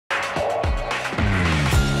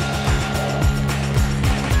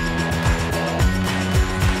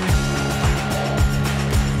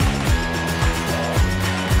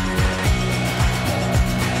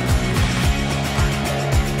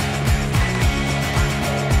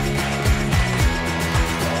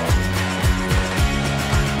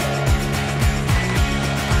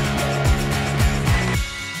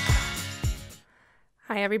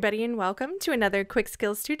Hi everybody and welcome to another quick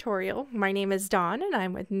skills tutorial. My name is Dawn and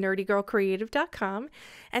I'm with nerdygirlcreative.com,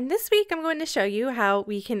 and this week I'm going to show you how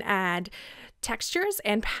we can add textures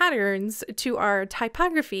and patterns to our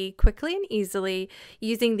typography quickly and easily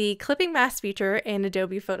using the clipping mask feature in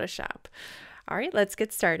Adobe Photoshop. Alright, let's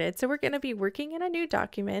get started. So we're going to be working in a new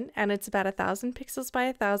document and it's about 1,000 pixels by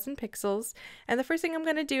 1,000 pixels, and the first thing I'm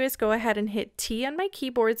going to do is go ahead and hit T on my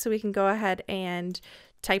keyboard so we can go ahead and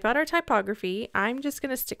type out our typography. I'm just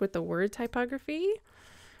going to stick with the word typography.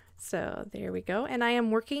 So there we go. And I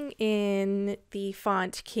am working in the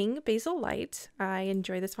font King Basil Light. I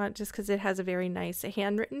enjoy this font just because it has a very nice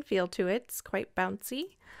handwritten feel to it. It's quite bouncy.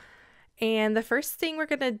 And the first thing we're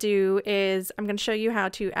going to do is I'm going to show you how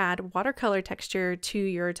to add watercolor texture to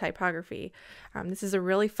your typography. This is a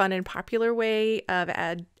really fun and popular way of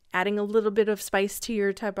adding a little bit of spice to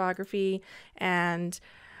your typography, and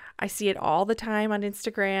I see it all the time on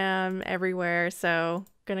Instagram, everywhere. So I'm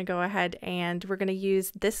going to go ahead and we're going to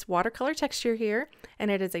use this watercolor texture here.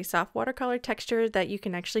 And it is a soft watercolor texture that you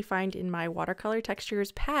can actually find in my watercolor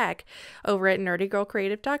textures pack over at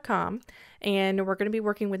nerdygirlcreative.com. And we're going to be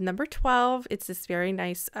working with number 12. It's this very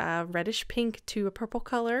nice reddish pink to a purple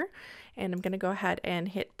color. And I'm going to go ahead and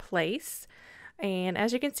hit place. And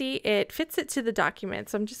as you can see, it fits it to the document.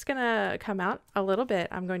 So I'm just going to come out a little bit.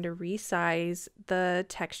 I'm going to resize the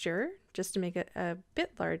texture just to make it a bit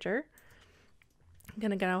larger. I'm going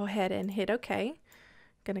to go ahead and hit OK. I'm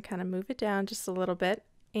going to kind of move it down just a little bit.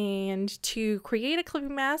 And to create a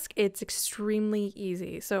clipping mask, it's extremely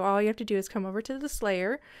easy. So all you have to do is come over to this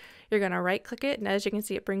layer. You're going to right click it, and as you can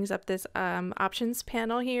see, it brings up this options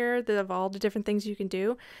panel here of all the different things you can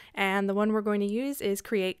do. And the one we're going to use is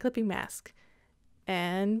create clipping mask.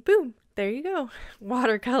 And boom, there you go,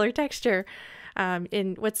 watercolor texture.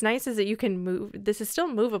 And what's nice is that you can move, this is still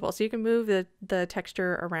movable, so you can move the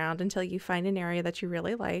texture around until you find an area that you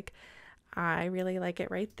really like. I really like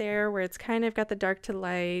it right there where it's kind of got the dark to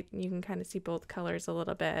light. You can kind of see both colors a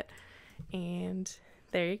little bit. And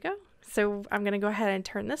there you go. So I'm going to go ahead and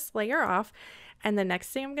turn this layer off. And the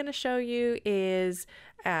next thing I'm going to show you is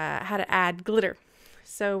how to add glitter.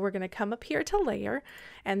 So we're going to come up here to layer,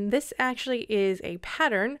 and this actually is a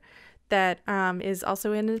pattern that is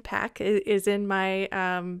also in the pack. It is in my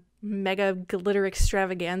mega glitter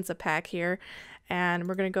extravaganza pack here, and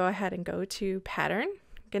we're going to go ahead and go to pattern.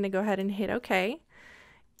 I'm going to go ahead and hit OK,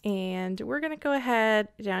 and we're going to go ahead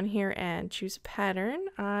down here and choose a pattern.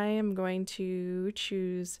 I am going to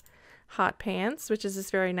choose Hot Pants, which is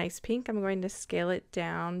this very nice pink. I'm going to scale it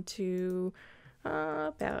down to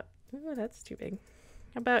about, oh, that's too big.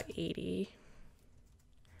 About 80.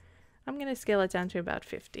 I'm going to scale it down to about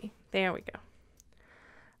 50. There we go.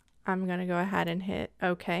 I'm going to go ahead and hit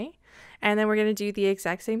OK. And then we're going to do the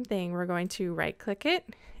exact same thing. We're going to right click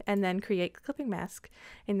it and then create clipping mask.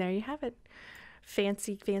 And there you have it.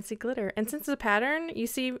 Fancy, fancy glitter. And since it's a pattern, you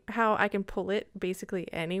see how I can pull it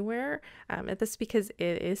basically anywhere. And that's because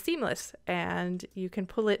it is seamless and you can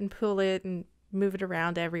pull it and move it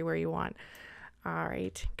around everywhere you want. All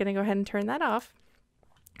right, going to go ahead and turn that off.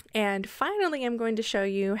 And finally, I'm going to show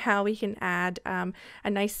you how we can add a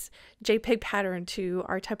nice JPEG pattern to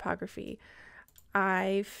our typography.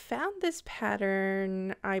 I found this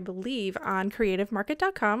pattern, I believe, on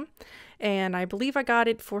creativemarket.com, and I believe I got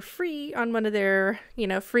it for free on one of their,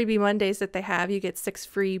 freebie Mondays that they have. You get 6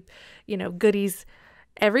 free, goodies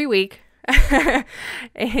every week.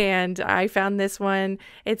 And I found this one.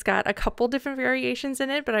 It's got a couple different variations in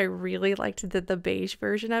it, but I really liked the beige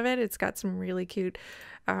version of it. It's got some really cute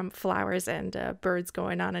flowers and birds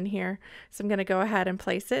going on in here. So I'm going to go ahead and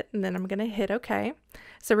place it, and then I'm going to hit OK.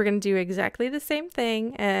 So we're going to do exactly the same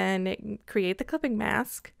thing and create the clipping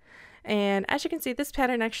mask. And as you can see, this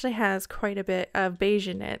pattern actually has quite a bit of beige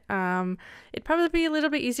in it. It'd probably be a little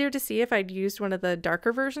bit easier to see if I'd used one of the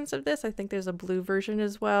darker versions of this. I think there's a blue version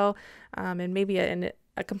as well, and maybe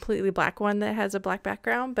a completely black one that has a black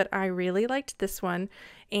background, but I really liked this one.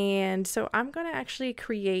 And so I'm going to actually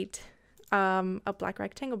create a black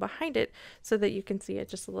rectangle behind it so that you can see it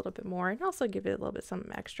just a little bit more, and also give it a little bit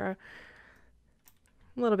something extra.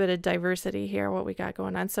 A little bit of diversity here, what we got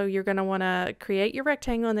going on. So you're going to want to create your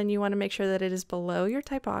rectangle, and then you want to make sure that it is below your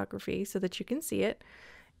typography so that you can see it.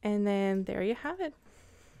 And then there you have it.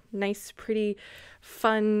 Nice, pretty,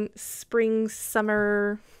 fun spring,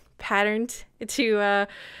 summer pattern to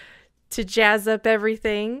jazz up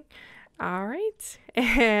everything. All right.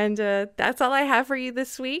 And that's all I have for you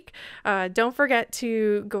this week. Don't forget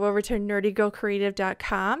to go over to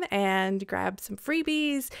nerdygirlcreative.com and grab some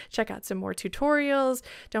freebies, check out some more tutorials.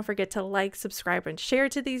 Don't forget to like, subscribe, and share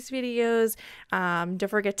to these videos. Don't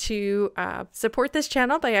forget to support this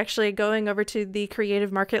channel by actually going over to the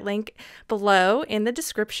Creative Market link below in the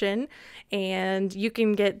description. And you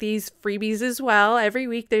can get these freebies as well. Every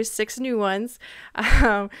week there's 6 new ones.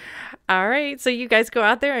 All right, so you guys go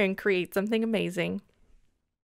out there and create something amazing.